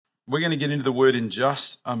We're going to get into the word in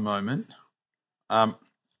just a moment.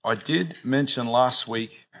 I did mention last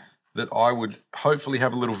week that I would hopefully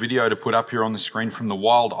have a little video to put up here on the screen from the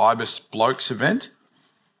Wild Ibis Blokes event.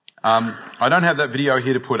 I don't have that video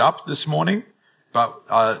here to put up this morning,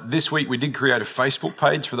 but this week we did create a Facebook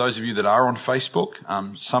page for those of you that are on Facebook.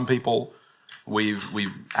 Some people we've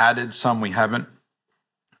added, some we haven't.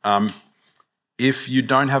 If you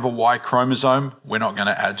don't have a Y chromosome, we're not going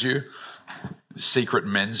to add you. Secret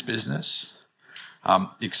men's business.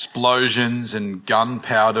 Explosions and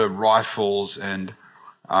gunpowder rifles and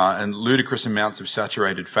ludicrous amounts of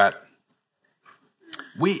saturated fat.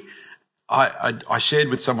 I shared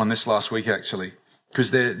with someone this last week actually,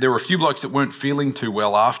 because there were a few blokes that weren't feeling too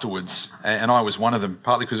well afterwards, and I was one of them,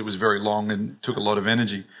 partly because it was very long and took a lot of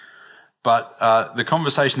energy. But the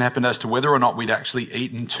conversation happened as to whether or not we'd actually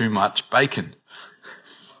eaten too much bacon.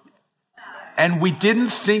 And we didn't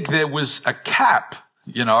think there was a cap,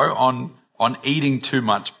 on eating too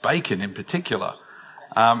much bacon in particular.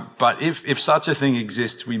 But if such a thing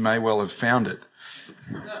exists, we may well have found it.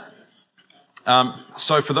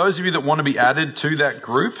 So for those of you that want to be added to that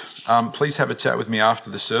group, please have a chat with me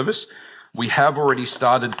after the service. We have already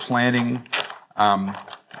started planning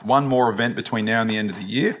one more event between now and the end of the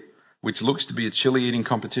year, which looks to be a chili eating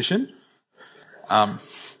competition.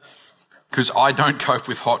 Because I don't cope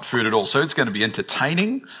with hot food at all. So it's going to be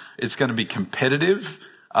entertaining. It's going to be competitive.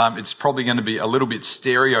 It's probably going to be a little bit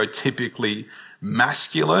stereotypically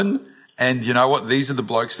masculine. And you know what? These are the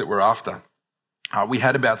blokes that we're after. We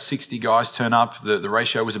had about 60 guys turn up. The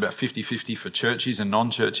ratio was about 50-50 for churchies and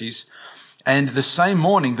non-churchies. And the same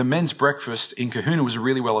morning, the men's breakfast in Kahuna was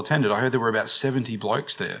really well attended. I heard there were about 70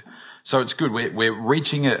 blokes there. So it's good. We're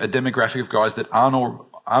reaching a demographic of guys that aren't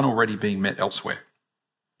already being met elsewhere.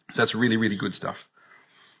 So that's really, really good stuff.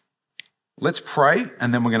 Let's pray,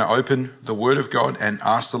 and then we're going to open the Word of God and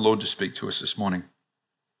ask the Lord to speak to us this morning.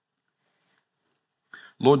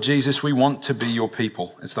 Lord Jesus, we want to be your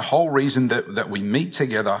people. It's the whole reason that we meet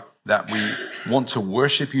together, that we want to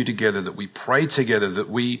worship you together, that we pray together, that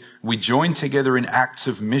we join together in acts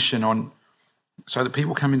of mission so that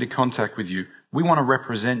people come into contact with you. We want to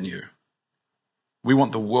represent you. We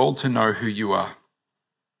want the world to know who you are.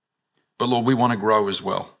 But Lord, we want to grow as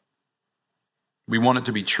well. We want it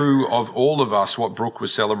to be true of all of us, what Brooke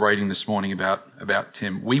was celebrating this morning about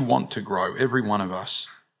Tim. We want to grow, every one of us.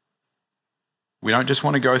 We don't just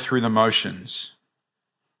want to go through the motions.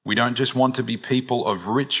 We don't just want to be people of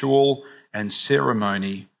ritual and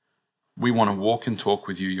ceremony. We want to walk and talk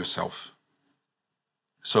with you yourself.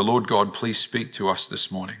 So Lord God, please speak to us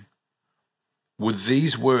this morning. Would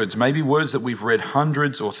these words, maybe words that we've read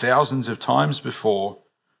hundreds or thousands of times before,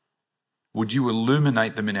 would you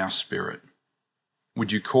illuminate them in our spirit?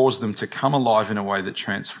 Would you cause them to come alive in a way that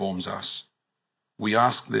transforms us? We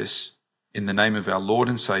ask this in the name of our Lord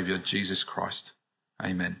and Saviour, Jesus Christ.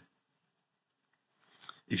 Amen.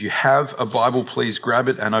 If you have a Bible, please grab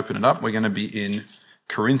it and open it up. We're going to be in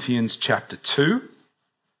Corinthians chapter 2.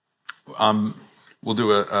 We'll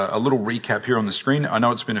do a little recap here on the screen. I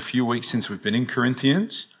know it's been a few weeks since we've been in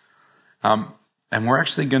Corinthians. And we're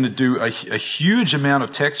actually going to do a huge amount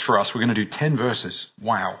of text for us. We're going to do 10 verses.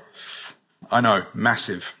 Wow. I know,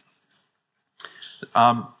 massive.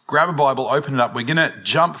 Grab a Bible, open it up. We're going to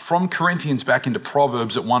jump from Corinthians back into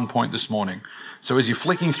Proverbs at one point this morning. So as you're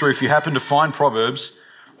flicking through, if you happen to find Proverbs,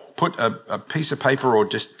 put a piece of paper or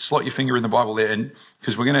just slot your finger in the Bible there,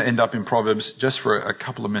 because we're going to end up in Proverbs just for a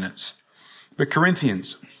couple of minutes. But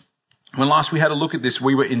Corinthians, when last we had a look at this,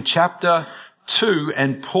 we were in chapter 2,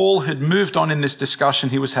 and Paul had moved on in this discussion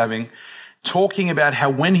he was having, talking about how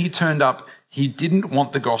when he turned up, he didn't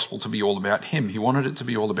want the gospel to be all about him. He wanted it to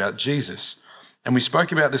be all about Jesus. And we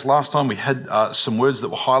spoke about this last time. We had some words that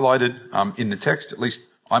were highlighted in the text. At least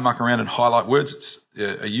I muck around and highlight words. It's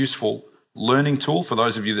a useful learning tool for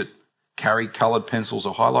those of you that carry coloured pencils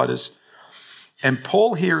or highlighters. And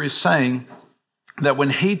Paul here is saying that when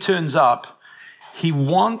he turns up, he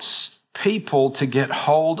wants people to get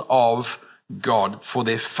hold of God, for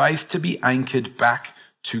their faith to be anchored back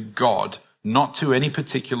to God, not to any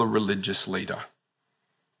particular religious leader.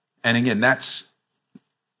 And again,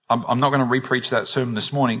 I'm not going to re-preach that sermon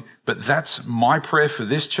this morning, but that's my prayer for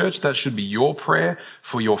this church. That should be your prayer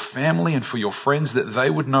for your family and for your friends, that they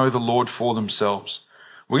would know the Lord for themselves.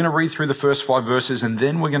 We're going to read through the first 5 verses, and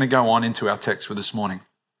then we're going to go on into our text for this morning.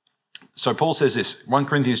 So Paul says this, 1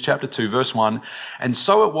 Corinthians chapter 2, verse 1, "And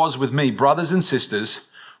so it was with me, brothers and sisters,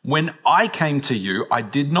 when I came to you, I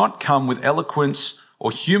did not come with eloquence or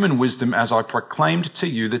human wisdom as I proclaimed to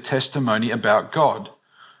you the testimony about God.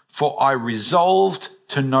 For I resolved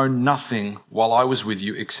to know nothing while I was with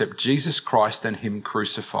you except Jesus Christ and him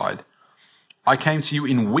crucified. I came to you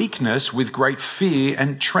in weakness with great fear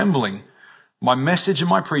and trembling. My message and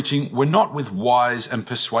my preaching were not with wise and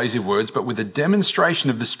persuasive words, but with a demonstration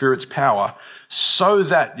of the Spirit's power, so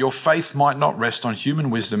that your faith might not rest on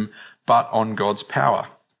human wisdom, but on God's power.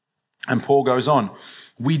 And Paul goes on,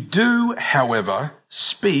 we do, however,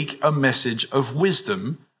 speak a message of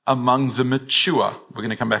wisdom among the mature. We're going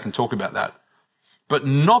to come back and talk about that. But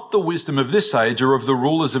not the wisdom of this age or of the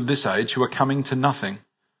rulers of this age who are coming to nothing.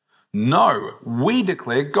 No, we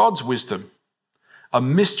declare God's wisdom, a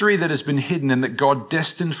mystery that has been hidden and that God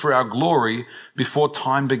destined for our glory before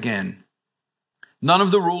time began. None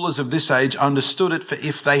of the rulers of this age understood it, for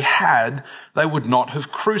if they had, they would not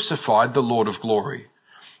have crucified the Lord of glory.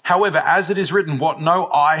 However, as it is written, what no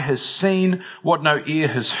eye has seen, what no ear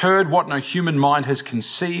has heard, what no human mind has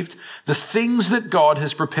conceived, the things that God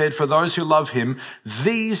has prepared for those who love him,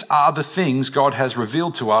 these are the things God has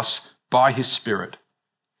revealed to us by his Spirit.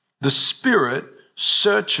 The Spirit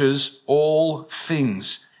searches all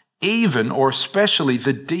things, even or especially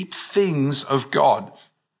the deep things of God.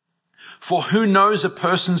 For who knows a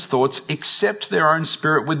person's thoughts except their own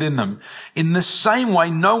spirit within them? In the same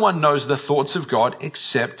way, no one knows the thoughts of God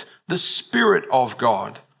except the Spirit of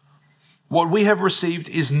God. What we have received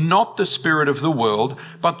is not the spirit of the world,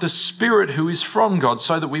 but the Spirit who is from God,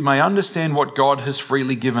 so that we may understand what God has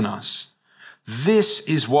freely given us. This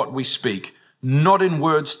is what we speak, not in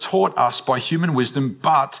words taught us by human wisdom,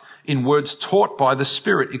 but in words taught by the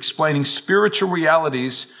Spirit, explaining spiritual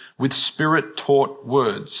realities with Spirit-taught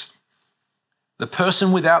words. The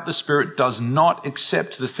person without the Spirit does not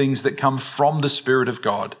accept the things that come from the Spirit of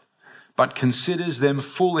God, but considers them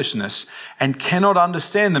foolishness and cannot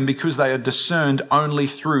understand them because they are discerned only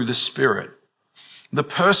through the Spirit. The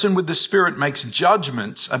person with the Spirit makes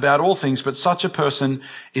judgments about all things, but such a person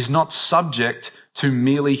is not subject to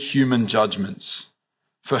merely human judgments.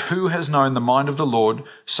 For who has known the mind of the Lord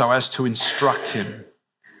so as to instruct him?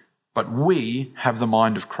 But we have the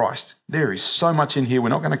mind of Christ. There is so much in here. We're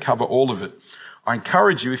not going to cover all of it. I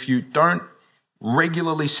encourage you, if you don't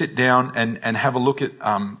regularly sit down and have a look at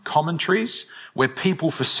commentaries where people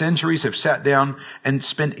for centuries have sat down and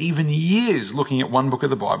spent even years looking at one book of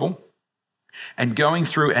the Bible and going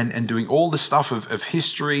through and doing all the stuff of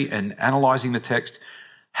history and analyzing the text,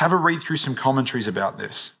 have a read through some commentaries about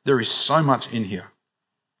this. There is so much in here.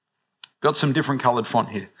 Got some different coloured font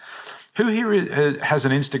here. Who here has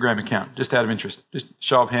an Instagram account? Just out of interest. Just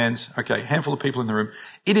show of hands. Okay, handful of people in the room.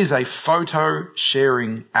 It is a photo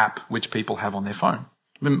sharing app which people have on their phone.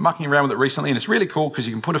 I've been mucking around with it recently, and it's really cool because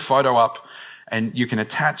you can put a photo up and you can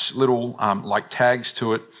attach little like tags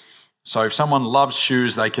to it. So if someone loves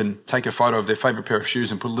shoes, they can take a photo of their favourite pair of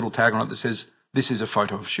shoes and put a little tag on it that says, this is a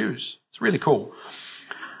photo of shoes. It's really cool.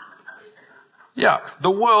 Yeah,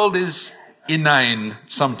 the world is inane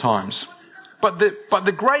sometimes. But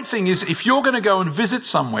the great thing is, if you're going to go and visit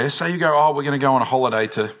somewhere, say you go, we're going to go on a holiday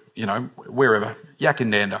to, wherever,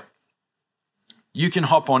 Yackandandah. You can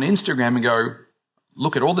hop on Instagram and go,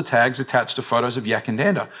 look at all the tags attached to photos of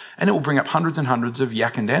Yackandandah. And it will bring up hundreds and hundreds of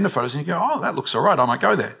Yackandandah photos. And you go, that looks all right, I might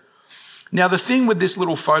go there. Now, the thing with this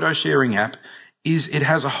little photo sharing app is it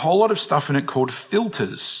has a whole lot of stuff in it called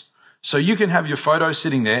filters. So you can have your photo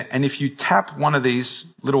sitting there, and if you tap one of these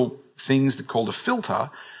little things that are called a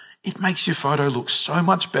filter, it makes your photo look so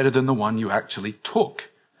much better than the one you actually took.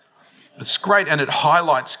 It's great, and it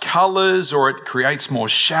highlights colours, or it creates more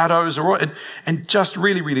shadows, and just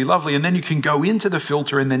really, really lovely. And then you can go into the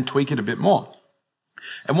filter and then tweak it a bit more.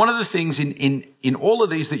 And one of the things in all of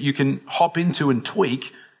these that you can hop into and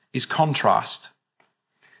tweak is contrast.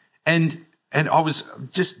 And I was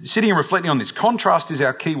just sitting and reflecting on this. Contrast is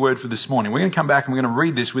our key word for this morning. We're going to come back and we're going to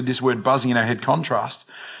read this with this word buzzing in our head, contrast.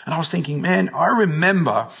 And I was thinking, man, I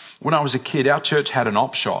remember when I was a kid, our church had an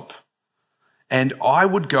op shop. And I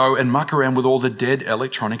would go and muck around with all the dead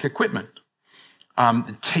electronic equipment.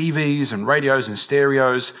 TVs and radios and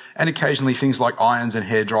stereos, and occasionally things like irons and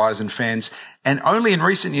hair dryers and fans. And only in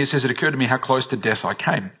recent years has it occurred to me how close to death I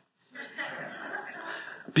came.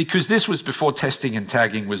 Because this was before testing and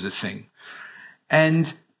tagging was a thing.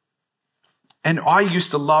 And I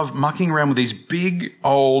used to love mucking around with these big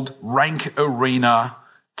old Rank Arena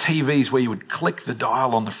TVs where you would click the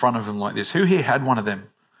dial on the front of them like this. Who here had one of them?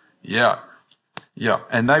 Yeah.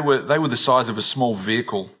 And they were the size of a small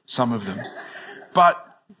vehicle, some of them. But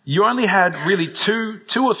you only had really two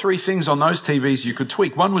or three things on those TVs you could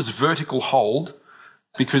tweak. One was vertical hold,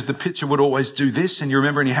 because the picture would always do this, and you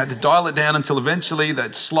remember, and you had to dial it down until eventually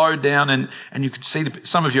that slowed down, and you could see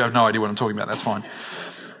some of you have no idea what I'm talking about, that's fine.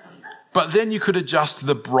 But then you could adjust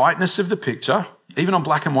the brightness of the picture, even on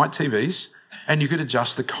black and white TVs, and you could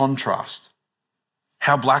adjust the contrast.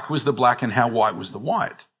 How black was the black and how white was the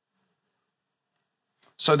white.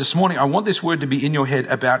 So this morning, I want this word to be in your head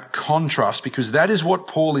about contrast, because that is what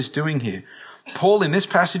Paul is doing here. Paul, in this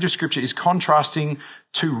passage of Scripture, is contrasting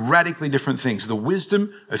two radically different things: the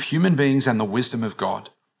wisdom of human beings and the wisdom of God.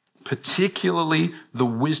 Particularly the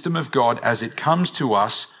wisdom of God as it comes to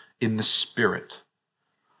us in the Spirit.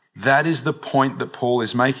 That is the point that Paul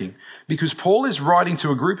is making. Because Paul is writing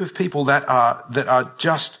to a group of people that are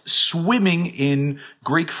just swimming in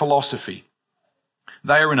Greek philosophy.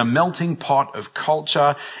 They are in a melting pot of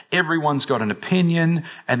culture. Everyone's got an opinion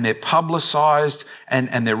and they're publicized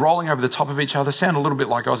and they're rolling over the top of each other. Sound a little bit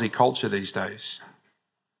like Aussie culture these days.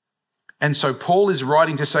 And so Paul is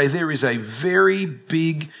writing to say there is a very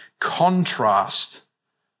big contrast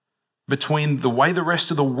between the way the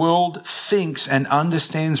rest of the world thinks and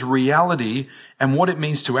understands reality and what it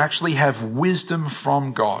means to actually have wisdom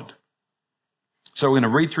from God. So we're going to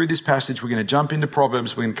read through this passage. We're going to jump into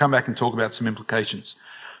Proverbs. We're going to come back and talk about some implications.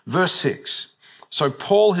 Verse 6. So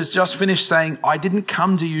Paul has just finished saying, I didn't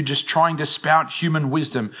come to you just trying to spout human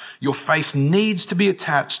wisdom. Your faith needs to be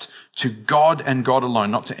attached to God and God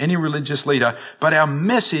alone, not to any religious leader. But our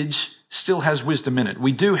message still has wisdom in it.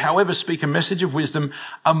 We do, however, speak a message of wisdom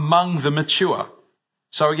among the mature.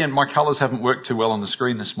 So again, my colours haven't worked too well on the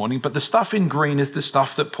screen this morning, but the stuff in green is the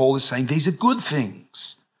stuff that Paul is saying, these are good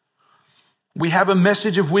things. We have a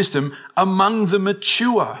message of wisdom among the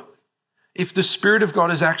mature. If the Spirit of God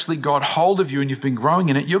has actually got hold of you and you've been growing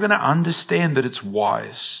in it, you're going to understand that it's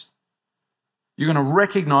wise. You're going to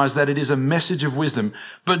recognize that it is a message of wisdom,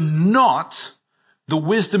 but not the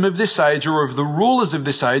wisdom of this age or of the rulers of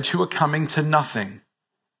this age who are coming to nothing.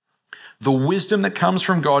 The wisdom that comes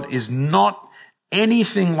from God is not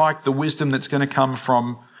anything like the wisdom that's going to come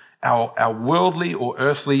from our worldly or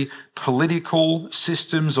earthly political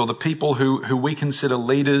systems or the people who we consider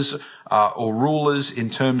leaders or rulers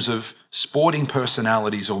in terms of sporting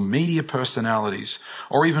personalities or media personalities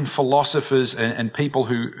or even philosophers and people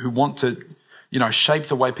who want to, shape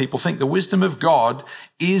the way people think. The wisdom of God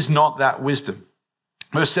is not that wisdom.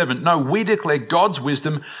 Verse 7, no, we declare God's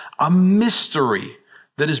wisdom a mystery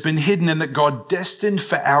that has been hidden and that God destined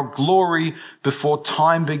for our glory before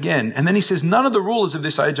time began. And then he says, none of the rulers of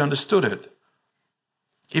this age understood it.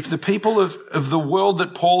 If the people of the world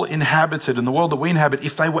that Paul inhabited and the world that we inhabit,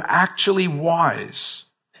 if they were actually wise,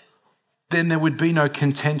 then there would be no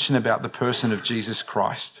contention about the person of Jesus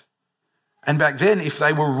Christ. And back then, if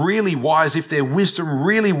they were really wise, if their wisdom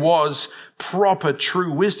really was proper,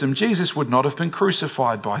 true wisdom, Jesus would not have been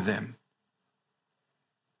crucified by them.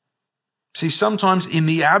 See, sometimes in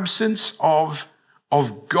the absence of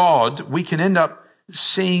God, we can end up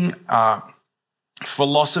seeing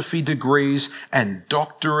philosophy degrees and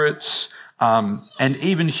doctorates and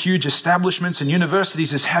even huge establishments and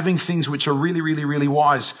universities as having things which are really, really, really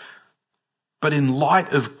wise. But in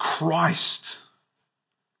light of Christ,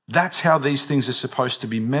 that's how these things are supposed to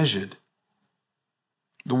be measured.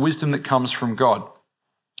 The wisdom that comes from God.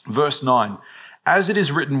 Verse 9, as it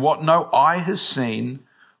is written, what no eye has seen,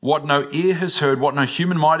 what no ear has heard, what no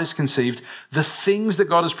human mind has conceived, the things that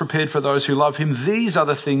God has prepared for those who love him, these are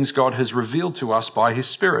the things God has revealed to us by his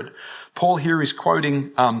Spirit. Paul here is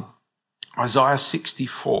quoting Isaiah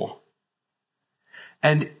 64.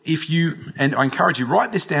 And I encourage you,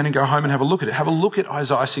 write this down and go home and have a look at it. Have a look at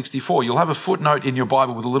Isaiah 64. You'll have a footnote in your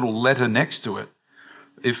Bible with a little letter next to it,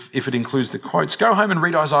 if it includes the quotes. Go home and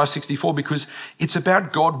read Isaiah 64 because it's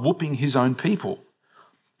about God whooping his own people.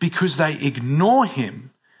 Because they ignore him.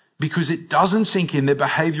 Because it doesn't sink in, their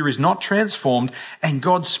behavior is not transformed, and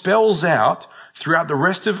God spells out throughout the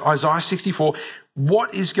rest of Isaiah 64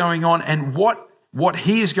 what is going on and what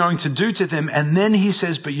he is going to do to them. And then he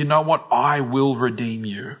says, but you know what? I will redeem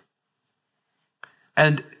you.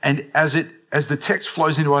 And as the text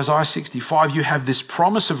flows into Isaiah 65, you have this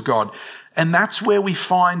promise of God. And that's where we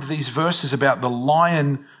find these verses about the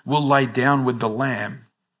lion will lay down with the lamb.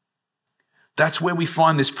 That's where we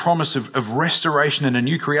find this promise of restoration and a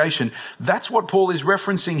new creation. That's what Paul is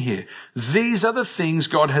referencing here. These are the things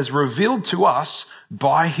God has revealed to us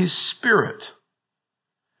by his Spirit.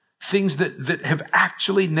 Things that have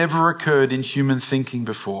actually never occurred in human thinking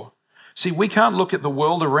before. See, we can't look at the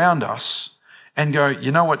world around us and go,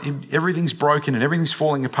 you know what, everything's broken and everything's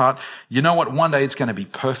falling apart. You know what, one day it's going to be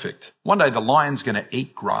perfect. One day the lion's going to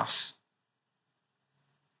eat grass.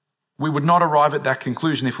 We would not arrive at that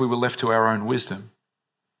conclusion if we were left to our own wisdom.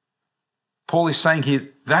 Paul is saying here,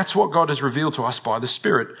 that's what God has revealed to us by the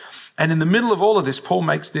Spirit. And in the middle of all of this, Paul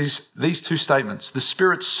makes these two statements. The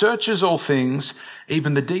Spirit searches all things,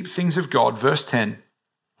 even the deep things of God, verse 10.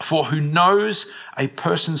 For who knows a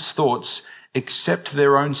person's thoughts except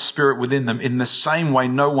their own spirit within them? In the same way,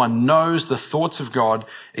 no one knows the thoughts of God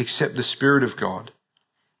except the Spirit of God.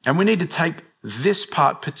 And we need to take this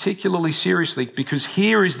part particularly seriously, because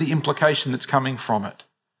here is the implication that's coming from it.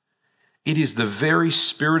 It is the very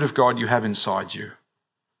Spirit of God you have inside you.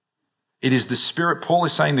 It is the Spirit Paul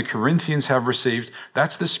is saying the Corinthians have received.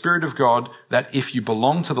 That's the Spirit of God that, if you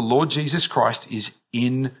belong to the Lord Jesus Christ, is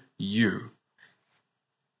in you.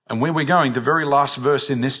 And where we're going, the very last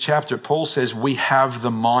verse in this chapter, Paul says, we have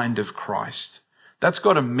the mind of Christ. That's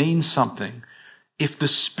got to mean something. If the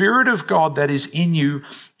Spirit of God that is in you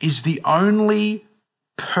is the only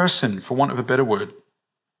person, for want of a better word,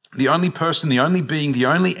 the only person, the only being, the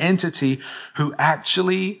only entity who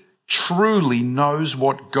actually truly knows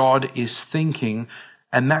what God is thinking,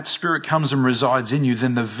 and that Spirit comes and resides in you,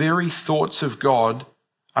 then the very thoughts of God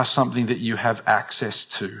are something that you have access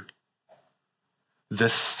to. The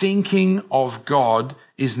thinking of God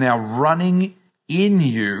is now running in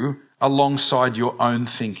you alongside your own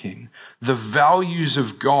thinking. The values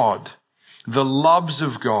of God, the loves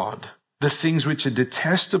of God, the things which are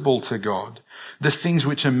detestable to God, the things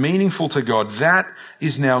which are meaningful to God, that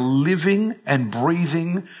is now living and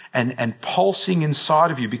breathing and pulsing inside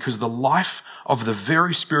of you, because the life of the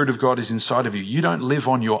very Spirit of God is inside of you. You don't live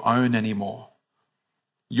on your own anymore.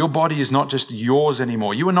 Your body is not just yours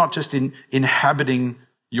anymore. You are not just inhabiting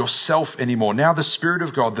yourself anymore. Now the Spirit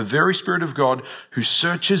of God, the very Spirit of God who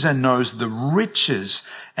searches and knows the riches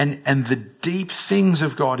and the deep things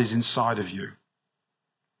of God, is inside of you.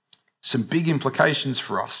 Some big implications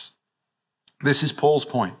for us. This is Paul's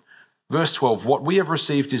point. Verse 12, what we have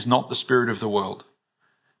received is not the spirit of the world,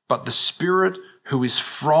 but the Spirit who is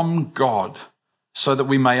from God, so that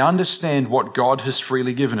we may understand what God has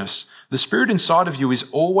freely given us. The Spirit inside of you is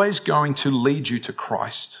always going to lead you to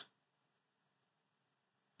Christ.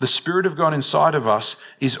 The Spirit of God inside of us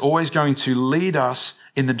is always going to lead us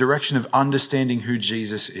in the direction of understanding who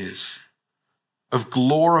Jesus is, of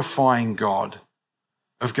glorifying God,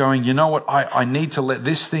 of going, you know what, I need to let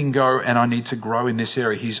this thing go and I need to grow in this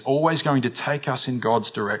area. He's always going to take us in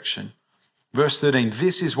God's direction. Verse 13,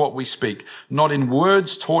 this is what we speak, not in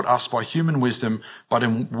words taught us by human wisdom, but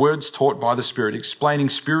in words taught by the Spirit, explaining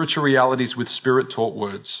spiritual realities with Spirit-taught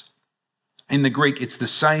words. In the Greek, it's the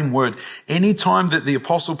same word. Anytime that the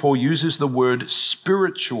Apostle Paul uses the word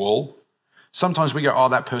spiritual, sometimes we go, oh,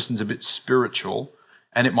 that person's a bit spiritual,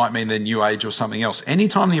 and it might mean they're New Age or something else.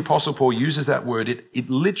 Anytime the Apostle Paul uses that word, it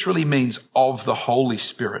literally means of the Holy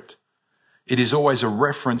Spirit. It is always a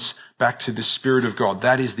reference back to the Spirit of God.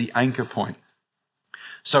 That is the anchor point.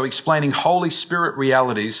 So explaining Holy Spirit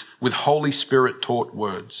realities with Holy Spirit taught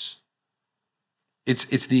words.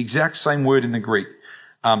 It's the exact same word in the Greek,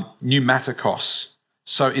 pneumatikos.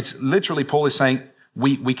 So it's literally, Paul is saying,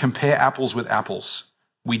 we compare apples with apples.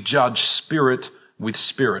 We judge spirit with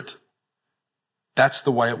spirit. That's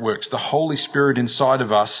the way it works. The Holy Spirit inside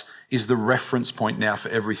of us is the reference point now for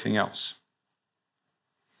everything else.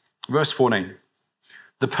 Verse 14,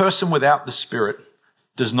 the person without the Spirit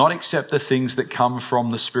does not accept the things that come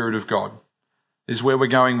from the Spirit of God. This is where we're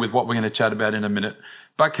going with what we're going to chat about in a minute.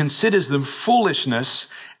 But considers them foolishness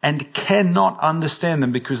and cannot understand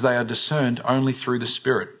them because they are discerned only through the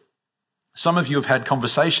Spirit. Some of you have had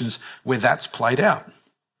conversations where that's played out,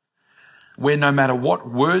 where no matter what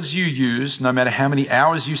words you use, no matter how many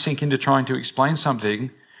hours you sink into trying to explain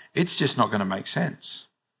something, it's just not going to make sense.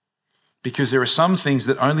 Because there are some things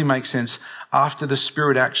that only make sense after the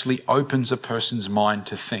Spirit actually opens a person's mind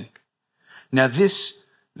to think. Now this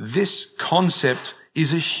concept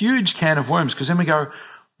is a huge can of worms, because then we go,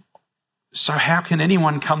 so how can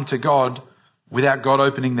anyone come to God without God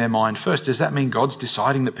opening their mind first? Does that mean God's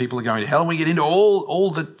deciding that people are going to hell? And we get into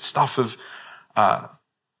all the stuff of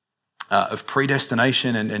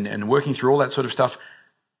predestination and working through all that sort of stuff.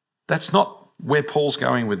 That's not where Paul's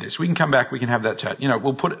going with this. We can come back, we can have that chat.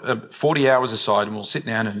 We'll put 40 hours aside and we'll sit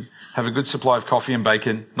down and have a good supply of coffee and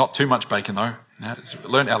bacon. Not too much bacon though.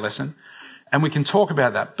 Learned our lesson. And we can talk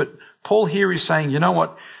about that. But Paul here is saying, you know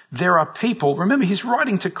what? There are people, remember he's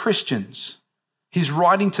writing to Christians. He's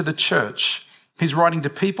writing to the church. He's writing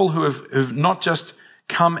to people who've not just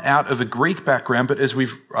come out of a Greek background, but as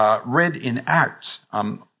we've read in Acts,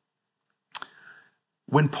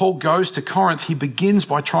 when Paul goes to Corinth, he begins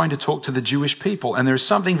by trying to talk to the Jewish people. And there is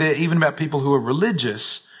something there, even about people who are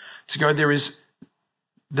religious, to go, there is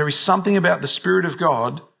something about the Spirit of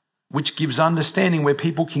God which gives understanding where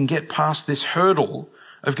people can get past this hurdle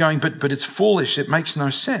of going, but it's foolish, it makes no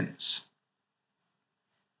sense.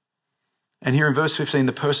 And here in verse 15,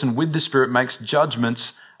 the person with the Spirit makes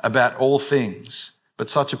judgments about all things. but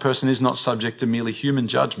such a person is not subject to merely human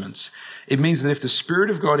judgments. It means that if the Spirit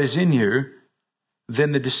of God is in you,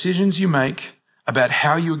 then the decisions you make about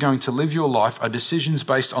how you're going to live your life are decisions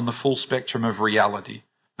based on the full spectrum of reality,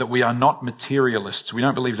 that we are not materialists. We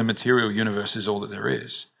don't believe the material universe is all that there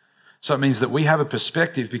is. So it means that we have a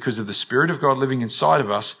perspective because of the Spirit of God living inside of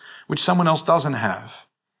us, which someone else doesn't have.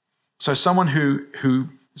 So someone who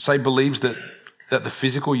say believes that the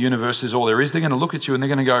physical universe is all there is, they're going to look at you and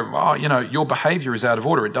they're going to go, oh, your behavior is out of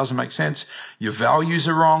order. It doesn't make sense. Your values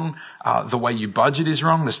are wrong. The way you budget is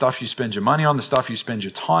wrong. The stuff you spend your money on, the stuff you spend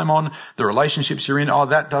your time on, the relationships you're in,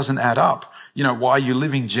 that doesn't add up. Why are you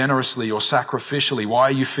living generously or sacrificially? Why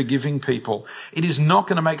are you forgiving people? It is not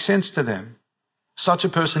going to make sense to them. Such a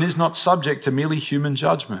person is not subject to merely human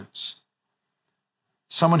judgments.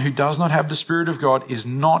 Someone who does not have the Spirit of God is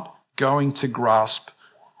not going to grasp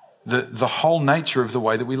the whole nature of the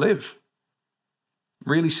way that we live.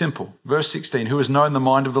 Really simple. Verse 16, who has known the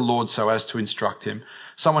mind of the Lord so as to instruct him?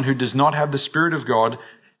 Someone who does not have the Spirit of God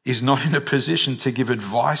is not in a position to give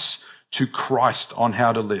advice to Christ on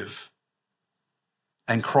how to live.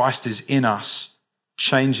 And Christ is in us,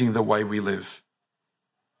 changing the way we live.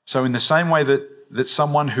 So in the same way that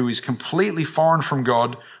someone who is completely foreign from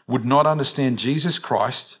God would not understand Jesus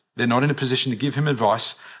Christ, they're not in a position to give him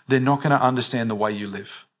advice, they're not going to understand the way you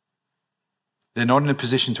live. They're not in a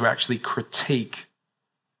position to actually critique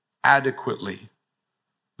adequately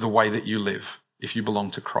the way that you live if you belong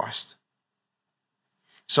to Christ.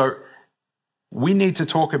 So we need to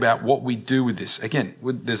talk about what we do with this. Again,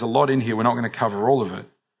 there's a lot in here. We're not going to cover all of it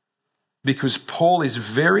because Paul is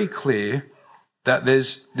very clear that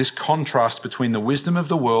there's this contrast between the wisdom of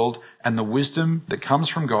the world and the wisdom that comes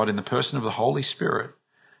from God in the person of the Holy Spirit.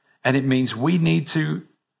 And it means we need to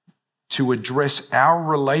address our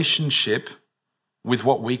relationship with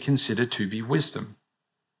what we consider to be wisdom.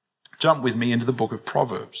 Jump with me into the book of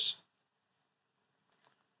Proverbs.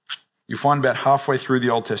 You find about halfway through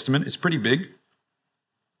the Old Testament. It's pretty big.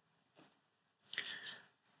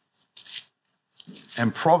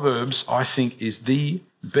 And Proverbs, I think, is the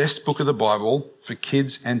best book of the Bible for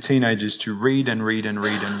kids and teenagers to read and read and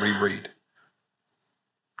read and reread.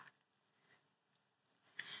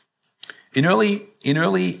 In early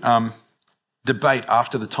debate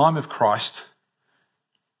after the time of Christ,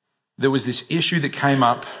 there was this issue that came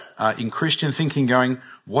up in Christian thinking going,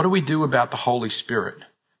 what do we do about the Holy Spirit?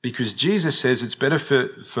 Because Jesus says it's better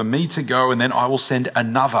for me to go and then I will send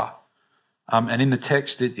another. And in the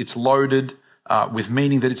text, it's loaded with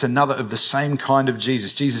meaning that it's another of the same kind of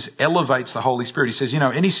Jesus. Jesus elevates the Holy Spirit. He says,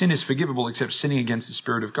 any sin is forgivable except sinning against the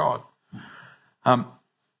Spirit of God. And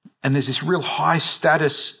there's this real high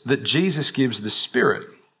status that Jesus gives the Spirit.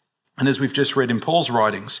 And as we've just read in Paul's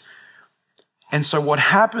writings. And so what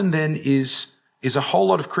happened then is a whole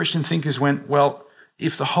lot of Christian thinkers went, well,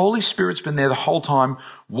 if the Holy Spirit's been there the whole time,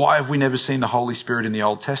 why have we never seen the Holy Spirit in the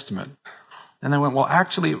Old Testament? And they went, well,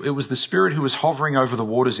 actually, it was the Spirit who was hovering over the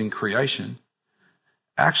waters in creation.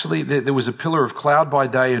 Actually, there was a pillar of cloud by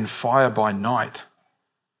day and fire by night.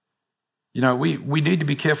 We need to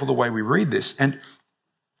be careful the way we read this. And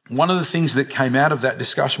one of the things that came out of that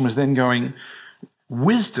discussion was then going,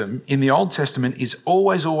 wisdom in the Old Testament is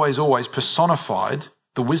always, always, always personified.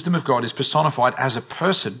 The wisdom of God is personified as a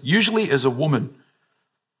person, usually as a woman.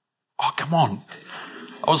 Oh, come on.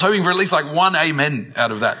 I was hoping for at least like one amen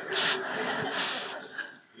out of that.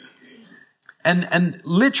 And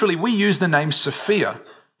literally we use the name Sophia,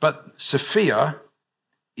 but Sophia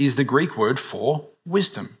is the Greek word for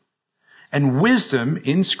wisdom. And wisdom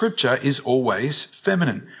in Scripture is always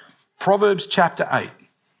feminine. Proverbs chapter 8.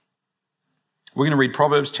 We're going to read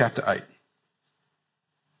Proverbs chapter 8.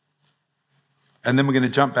 And then we're going to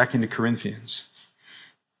jump back into Corinthians.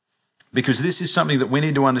 Because this is something that we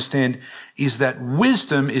need to understand, is that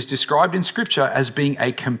wisdom is described in Scripture as being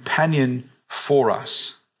a companion for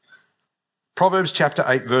us. Proverbs chapter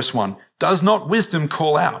 8 verse 1. Does not wisdom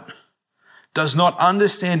call out? Does not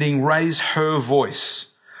understanding raise her voice?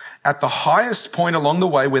 At the highest point along the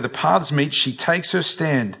way where the paths meet, she takes her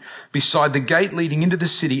stand. Beside the gate leading into the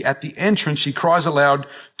city, at the entrance, she cries aloud,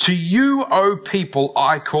 to you, O people,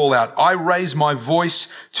 I call out. I raise my voice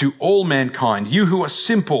to all mankind. You who are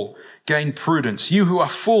simple, gain prudence. You who are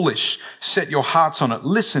foolish, set your hearts on it.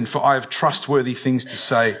 Listen, for I have trustworthy things to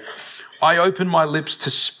say. I open my lips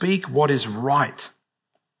to speak what is right.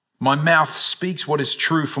 My mouth speaks what is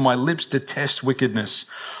true, for my lips detest wickedness.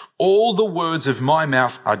 All the words of my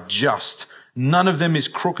mouth are just. None of them is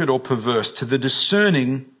crooked or perverse. To the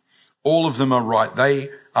discerning, all of them are right. They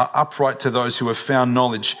are upright to those who have found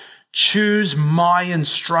knowledge. Choose my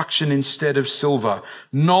instruction instead of silver,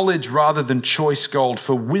 knowledge rather than choice gold,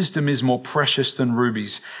 for wisdom is more precious than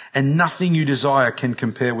rubies, and nothing you desire can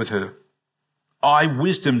compare with her. I,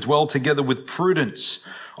 wisdom, dwell together with prudence.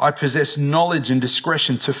 I possess knowledge and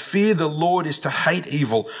discretion. To fear the Lord is to hate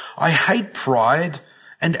evil. I hate pride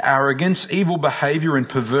and arrogance, evil behavior and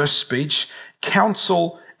perverse speech.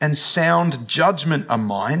 Counsel and sound judgment are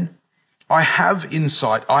mine. I have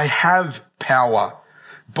insight. I have power.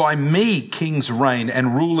 By me kings reign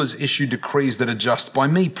and rulers issue decrees that are just. By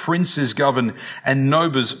me princes govern and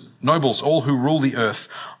nobles, all who rule the earth.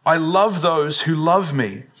 I love those who love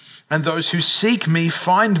me, and those who seek me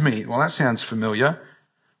find me. Well, that sounds familiar.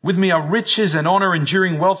 With me are riches and honor,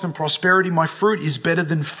 enduring wealth and prosperity. My fruit is better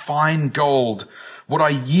than fine gold. What I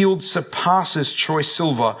yield surpasses choice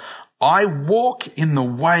silver. I walk in the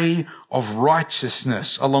way of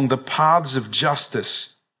righteousness along the paths of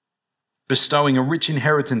justice, bestowing a rich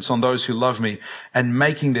inheritance on those who love me and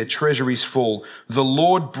making their treasuries full. The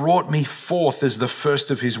Lord brought me forth as the first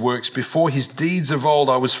of his works. Before his deeds of old,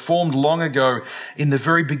 I was formed long ago, in the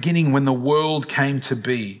very beginning when the world came to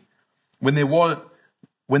be. When there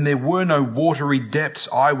were no watery depths,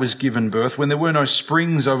 I was given birth. When there were no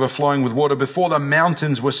springs overflowing with water, before the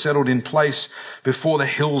mountains were settled in place, before the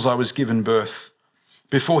hills I was given birth.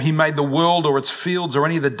 Before he made the world or its fields or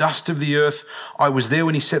any of the dust of the earth, I was there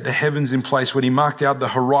when he set the heavens in place, when he marked out the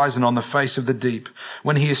horizon on the face of the deep,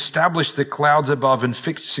 when he established the clouds above and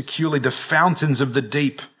fixed securely the fountains of the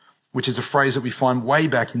deep, which is a phrase that we find way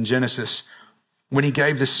back in Genesis, when he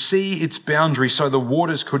gave the sea its boundary so the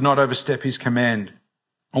waters could not overstep his command,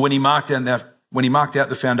 or when he marked out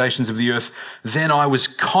the foundations of the earth, then I was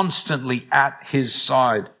constantly at his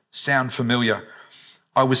side. Sound familiar?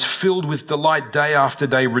 I was filled with delight day after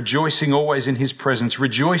day, rejoicing always in his presence,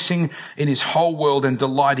 rejoicing in his whole world and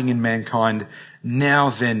delighting in mankind. Now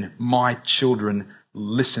then, my children,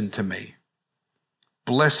 listen to me.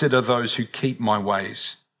 Blessed are those who keep my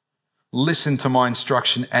ways. Listen to my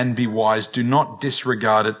instruction and be wise. Do not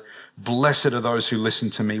disregard it. Blessed are those who listen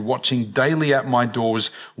to me, watching daily at my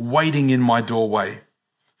doors, waiting in my doorway.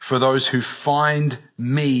 For those who find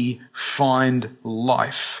me find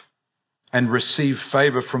life and receive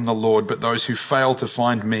favor from the Lord, but those who fail to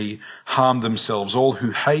find me harm themselves. All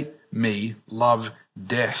who hate me love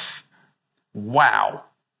death. Wow.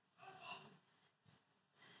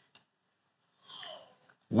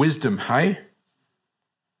 Wisdom, hey?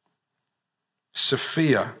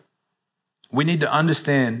 Sophia. We need to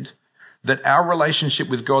understand that our relationship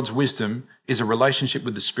with God's wisdom is a relationship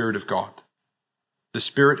with the Spirit of God. The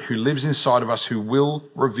Spirit who lives inside of us, who will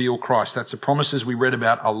reveal Christ. That's the promises we read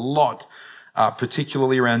about a lot,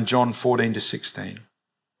 particularly around John 14 to 16.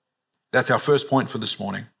 That's our first point for this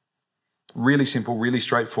morning. Really simple, really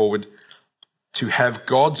straightforward. To have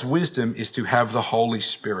God's wisdom is to have the Holy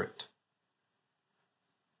Spirit.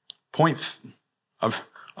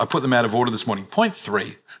 I put them out of order this morning. Point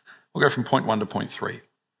 3. We'll go from point 1 to point 3.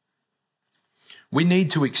 We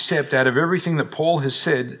need to accept out of everything that Paul has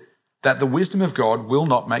said that the wisdom of God will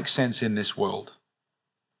not make sense in this world.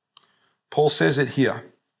 Paul says it here.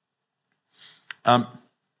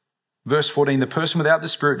 Verse 14, the person without the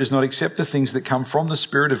Spirit does not accept the things that come from the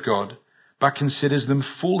Spirit of God, but considers them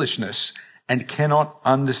foolishness and cannot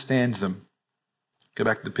understand them. Go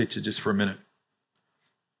back to the picture just for a minute.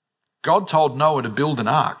 God told Noah to build an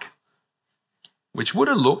ark, which would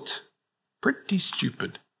have looked pretty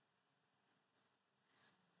stupid.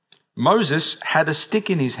 Moses had a stick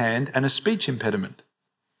in his hand and a speech impediment.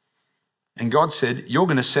 And God said, you're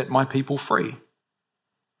going to set my people free.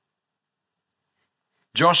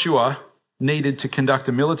 Joshua needed to conduct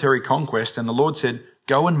a military conquest, and the Lord said,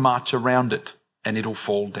 go and march around it, and it'll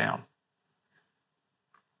fall down.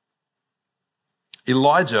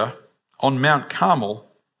 Elijah on Mount Carmel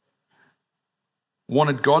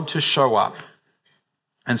wanted God to show up.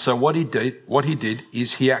 And so what he did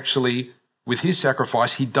is he actually, with his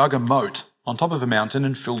sacrifice, he dug a moat on top of a mountain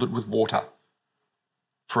and filled it with water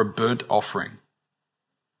for a burnt offering.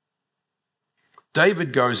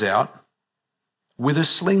 David goes out with a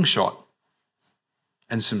slingshot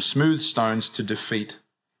and some smooth stones to defeat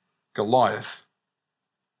Goliath.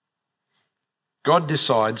 God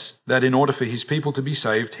decides that in order for his people to be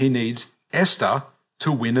saved, he needs Esther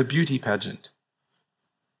to win a beauty pageant.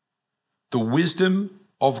 The wisdom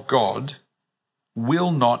of God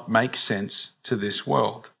will not make sense to this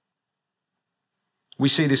world. We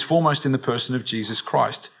see this foremost in the person of Jesus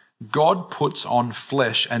Christ. God puts on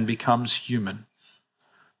flesh and becomes human.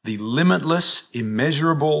 The limitless,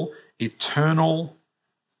 immeasurable, eternal,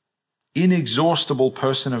 inexhaustible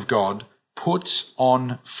person of God puts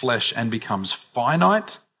on flesh and becomes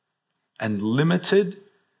finite and limited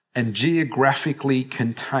and geographically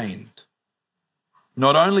contained.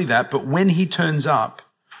 Not only that, but when he turns up,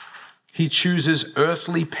 he chooses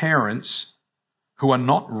earthly parents who are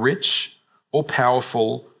not rich or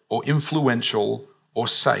powerful or influential or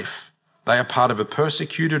safe. They are part of a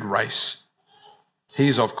persecuted race. He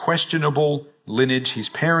is of questionable lineage. His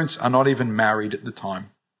parents are not even married at the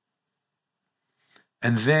time.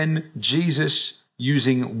 And then Jesus,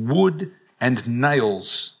 using wood and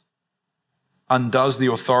nails, undoes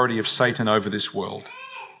the authority of Satan over this world,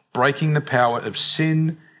 breaking the power of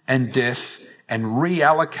sin and death, and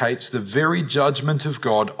reallocates the very judgment of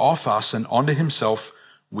God off us and onto himself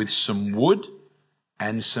with some wood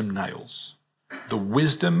and some nails. The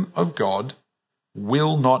wisdom of God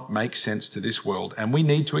will not make sense to this world, and we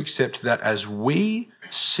need to accept that as we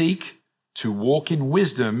seek to walk in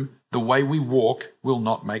wisdom, the way we walk will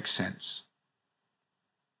not make sense.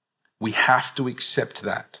 We have to accept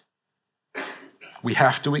that. We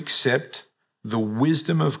have to accept the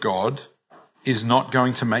wisdom of God is not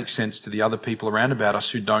going to make sense to the other people around about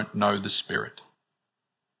us who don't know the Spirit.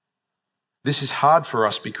 This is hard for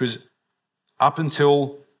us because up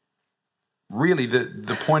until really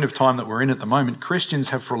the point of time that we're in at the moment, Christians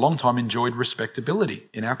have for a long time enjoyed respectability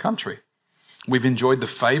in our country. We've enjoyed the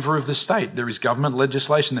favour of the state. There is government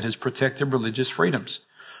legislation that has protected religious freedoms.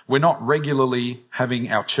 We're not regularly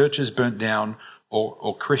having our churches burnt down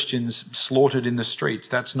or Christians slaughtered in the streets.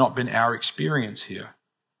 That's not been our experience here.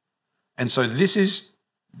 And so this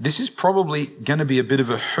is probably going to be a bit of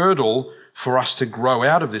a hurdle for us to grow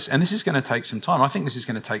out of this. And this is going to take some time. I think this is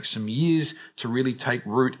going to take some years to really take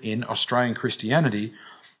root in Australian Christianity.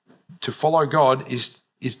 To follow God is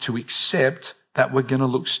to accept that we're going to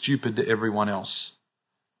look stupid to everyone else.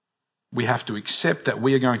 We have to accept that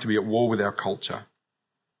we are going to be at war with our culture.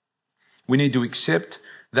 We need to accept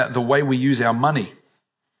that the way we use our money,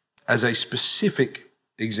 as a specific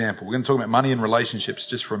example, we're going to talk about money and relationships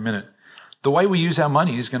just for a minute. The way we use our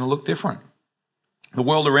money is going to look different. The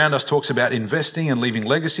world around us talks about investing and leaving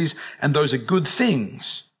legacies, and those are good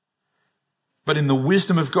things. But in the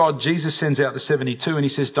wisdom of God, Jesus sends out the 72 and he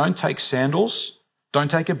says, don't take sandals, don't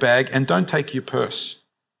take a bag, and don't take your purse.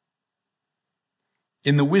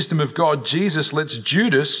 In the wisdom of God, Jesus lets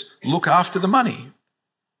Judas look after the money.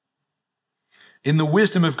 In the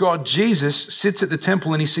wisdom of God, Jesus sits at the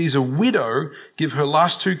temple and he sees a widow give her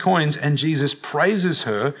last 2 coins, and Jesus praises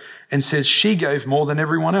her and says she gave more than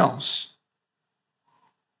everyone else.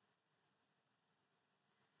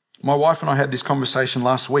 My wife and I had this conversation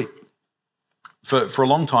last week. For a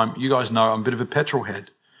long time, you guys know I'm a bit of a petrol head.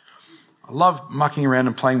 I love mucking around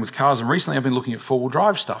and playing with cars, and recently I've been looking at 4-wheel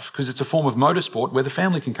drive stuff because it's a form of motorsport where the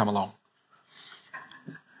family can come along.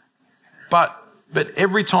 But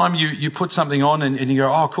every time you put something on and you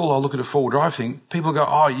go, oh, cool, I'll look at a 4-wheel drive thing, people go,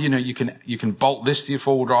 oh, you know, you can bolt this to your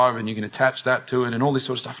 4-wheel drive and you can attach that to it and all this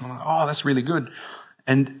sort of stuff. And I'm like, oh, that's really good.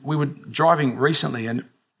 And we were driving recently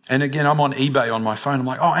and again, I'm on eBay on my phone. I'm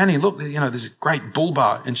like, oh, Annie, look, you know, there's a great bull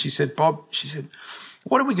bar. And she said, Bob,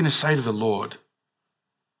 what are we going to say to the Lord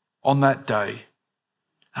on that day?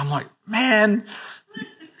 I'm like, man.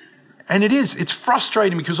 And it's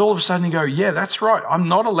frustrating because all of a sudden you go, yeah, that's right. I'm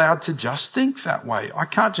not allowed to just think that way. I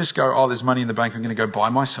can't just go, oh, there's money in the bank. I'm going to go buy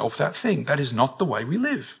myself that thing. That is not the way we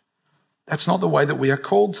live. That's not the way that we are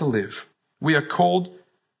called to live. We are called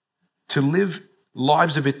to live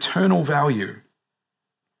lives of eternal value.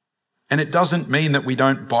 And it doesn't mean that we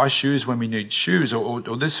don't buy shoes when we need shoes or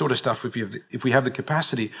this sort of stuff if we have the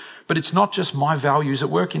capacity. But it's not just my values at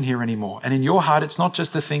work in here anymore. And in your heart, it's not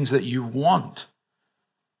just the things that you want.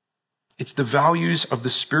 It's the values of the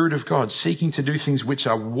Spirit of God, seeking to do things which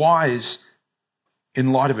are wise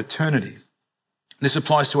in light of eternity. This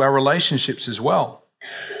applies to our relationships as well.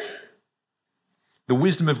 The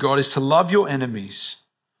wisdom of God is to love your enemies,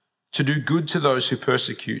 to do good to those who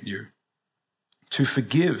persecute you, to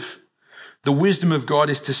forgive. The wisdom of God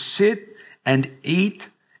is to sit and eat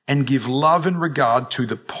and give love and regard to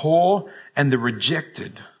the poor and the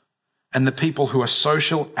rejected and the people who are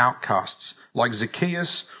social outcasts, like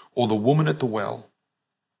Zacchaeus or the woman at the well.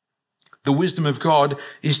 The wisdom of God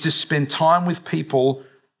is to spend time with people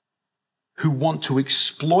who want to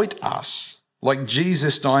exploit us, like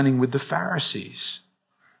Jesus dining with the Pharisees.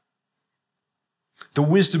 The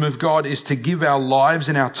wisdom of God is to give our lives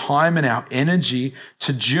and our time and our energy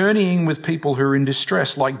to journeying with people who are in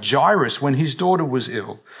distress, like Jairus when his daughter was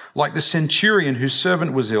ill, like the centurion whose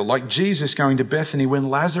servant was ill, like Jesus going to Bethany when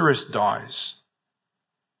Lazarus dies.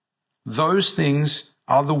 Those things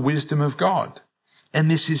are the wisdom of God. And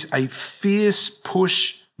this is a fierce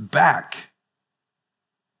push back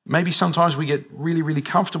Maybe sometimes we get really, really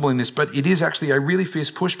comfortable in this, but it is actually a really fierce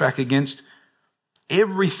pushback against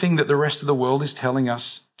everything that the rest of the world is telling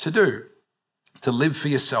us to do. To live for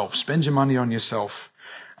yourself, spend your money on yourself.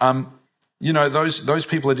 Those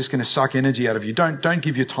people are just going to suck energy out of you. Don't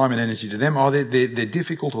give your time and energy to them. Oh, they're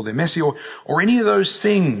difficult, or they're messy, or any of those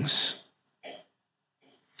things.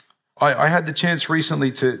 I had the chance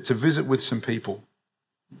recently to visit with some people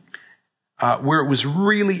where it was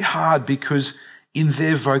really hard because in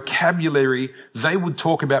their vocabulary, they would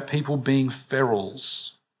talk about people being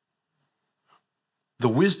ferals. The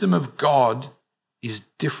wisdom of God is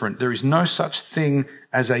different. There is no such thing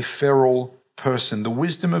as a feral person. The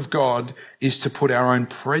wisdom of God is to put our own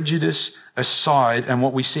prejudice aside, and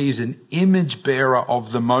what we see is an image bearer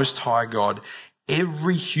of the Most High God.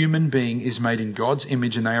 Every human being is made in God's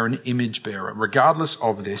image, and they are an image bearer. Regardless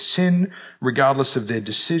of their sin, regardless of their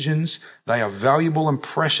decisions, they are valuable and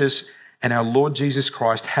precious, and our Lord Jesus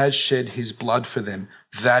Christ has shed his blood for them.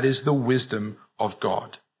 That is the wisdom of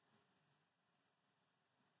God.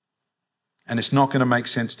 And it's not going to make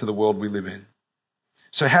sense to the world we live in.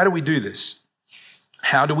 So how do we do this?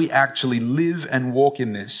 How do we actually live and walk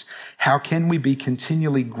in this? How can we be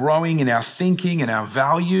continually growing in our thinking and our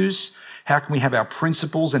values? How can we have our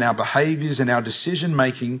principles and our behaviors and our decision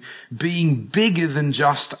making being bigger than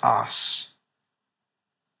just us?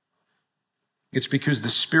 It's because the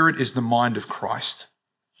Spirit is the mind of Christ.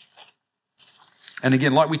 And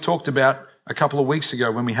again, like we talked about a couple of weeks ago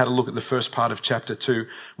when we had a look at the first part of chapter 2,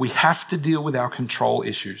 we have to deal with our control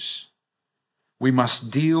issues. We must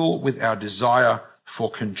deal with our desire for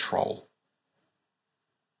control.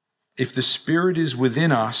 If the Spirit is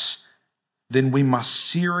within us, then we must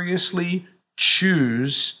seriously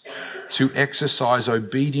choose to exercise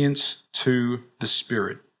obedience to the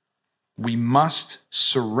Spirit. We must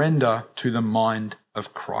surrender to the mind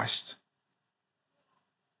of Christ.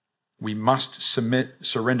 We must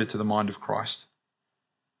surrender to the mind of Christ.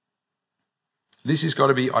 This has got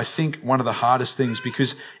to be, I think, one of the hardest things,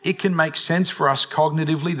 because it can make sense for us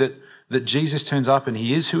cognitively that Jesus turns up and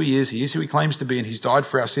he is who he is who he claims to be, and he's died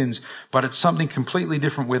for our sins. But it's something completely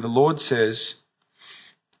different where the Lord says,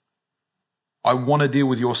 I want to deal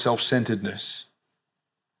with your self-centeredness.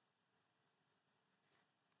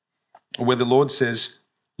 Or where the Lord says,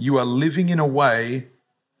 you are living in a way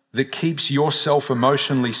that keeps yourself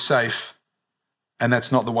emotionally safe, and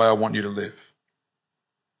that's not the way I want you to live.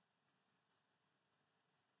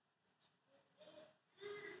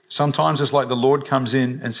 Sometimes it's like the Lord comes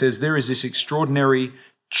in and says, there is this extraordinary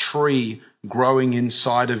tree growing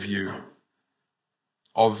inside of you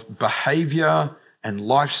of behavior and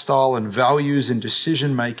lifestyle and values and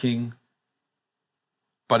decision making,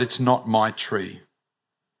 but it's not my tree.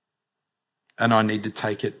 And I need to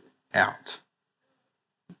take it out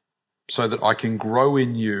so that I can grow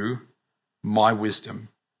in you my wisdom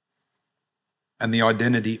and the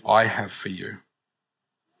identity I have for you.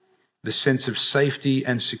 The sense of safety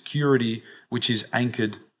and security which is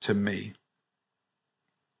anchored to me.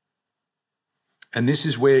 And this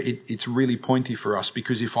is where it's really pointy for us,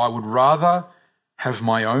 because if I would rather have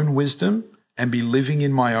my own wisdom and be living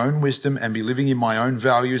in my own wisdom and be living in my own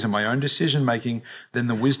values and my own decision making than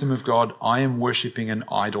the wisdom of God, I am worshipping an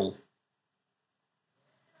idol.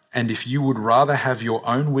 And if you would rather have your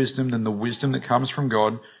own wisdom than the wisdom that comes from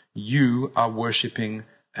God, you are worshipping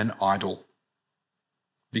an idol.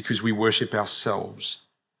 Because we worship ourselves.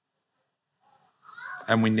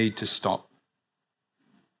 And we need to stop.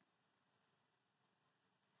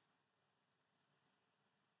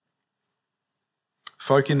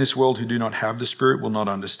 Folk in this world who do not have the Spirit will not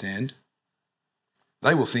understand.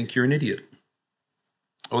 They will think you're an idiot.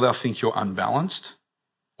 Or they'll think you're unbalanced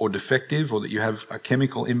or defective, or that you have a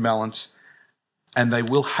chemical imbalance. And they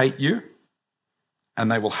will hate you. And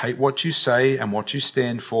they will hate what you say and what you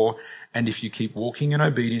stand for. And if you keep walking in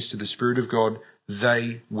obedience to the Spirit of God,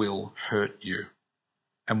 they will hurt you.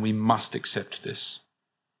 And we must accept this.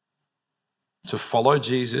 To follow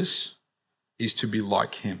Jesus is to be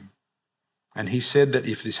like him. And he said that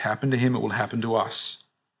if this happened to him, it will happen to us.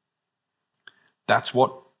 That's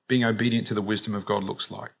what being obedient to the wisdom of God looks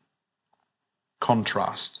like.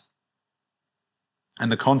 Contrast.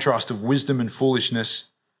 And the contrast of wisdom and foolishness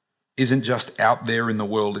isn't just out there in the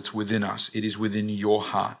world, it's within us. It is within your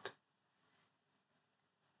heart.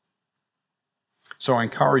 So I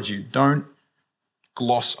encourage you, don't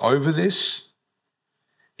gloss over this.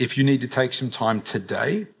 If you need to take some time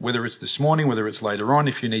today, whether it's this morning, whether it's later on,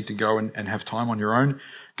 if you need to go and have time on your own,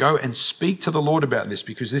 go and speak to the Lord about this,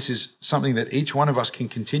 because this is something that each one of us can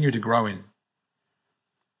continue to grow in.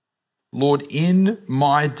 Lord, in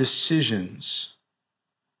my decisions,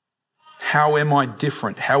 How am I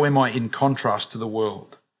different? How am I in contrast to the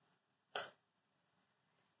world?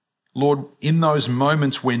 Lord, in those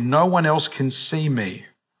moments where no one else can see me,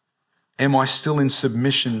 am I still in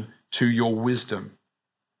submission to your wisdom?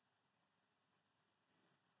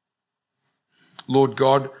 Lord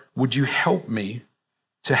God, would you help me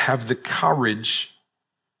to have the courage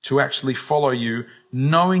to actually follow you,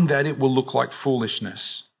 knowing that it will look like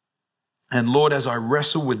foolishness? And Lord, as I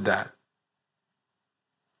wrestle with that,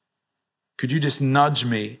 could you just nudge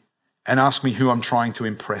me and ask me who I'm trying to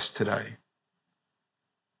impress today?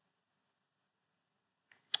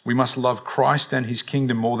 We must love Christ and his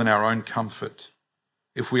kingdom more than our own comfort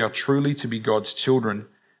if we are truly to be God's children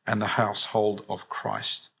and the household of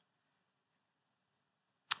Christ.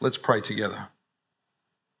 Let's pray together.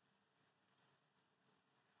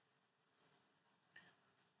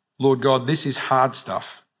 Lord God, this is hard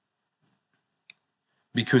stuff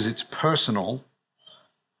because it's personal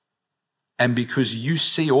and because you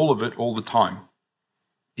see all of it all the time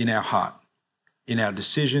in our heart, in our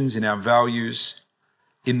decisions, in our values,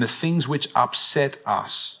 in the things which upset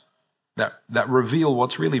us, that reveal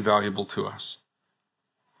what's really valuable to us.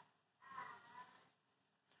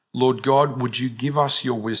 Lord God, would you give us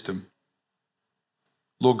your wisdom?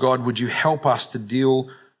 Lord God, would you help us to deal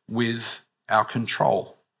with our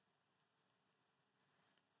control?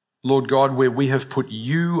 Lord God, where we have put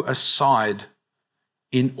you aside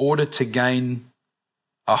in order to gain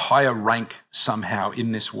a higher rank somehow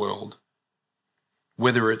in this world,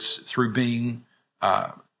 whether it's through being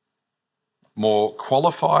more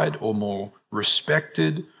qualified or more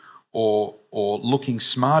respected or looking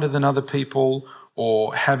smarter than other people,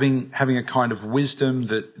 or having a kind of wisdom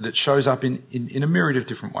that shows up in a myriad of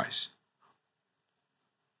different ways.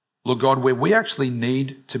 Lord God, where we actually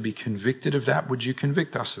need to be convicted of that, would you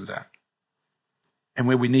convict us of that? And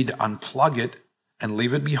where we need to unplug it and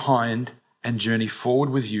leave it behind and journey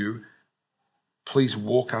forward with you, please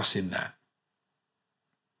walk us in that.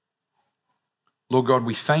 Lord God,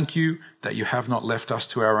 we thank you that you have not left us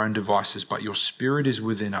to our own devices, but your Spirit is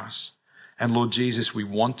within us. And Lord Jesus, we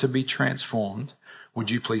want to be transformed.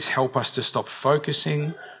 Would you please help us to stop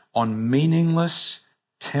focusing on meaningless,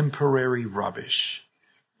 temporary rubbish?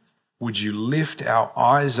 Would you lift our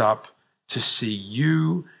eyes up to see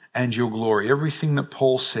you and your glory? Everything that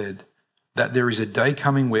Paul said, that there is a day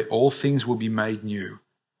coming where all things will be made new.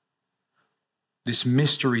 This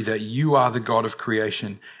mystery that you are the God of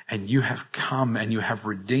creation and you have come and you have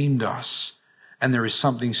redeemed us. And there is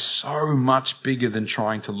something so much bigger than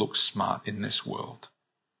trying to look smart in this world.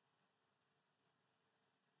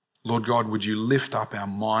 Lord God, would you lift up our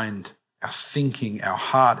mind, our thinking, our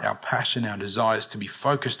heart, our passion, our desires to be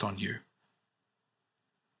focused on you.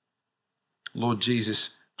 Lord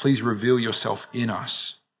Jesus, please reveal yourself in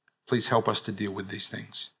us. Please help us to deal with these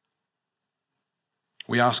things.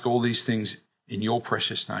 We ask all these things in your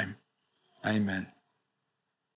precious name. Amen.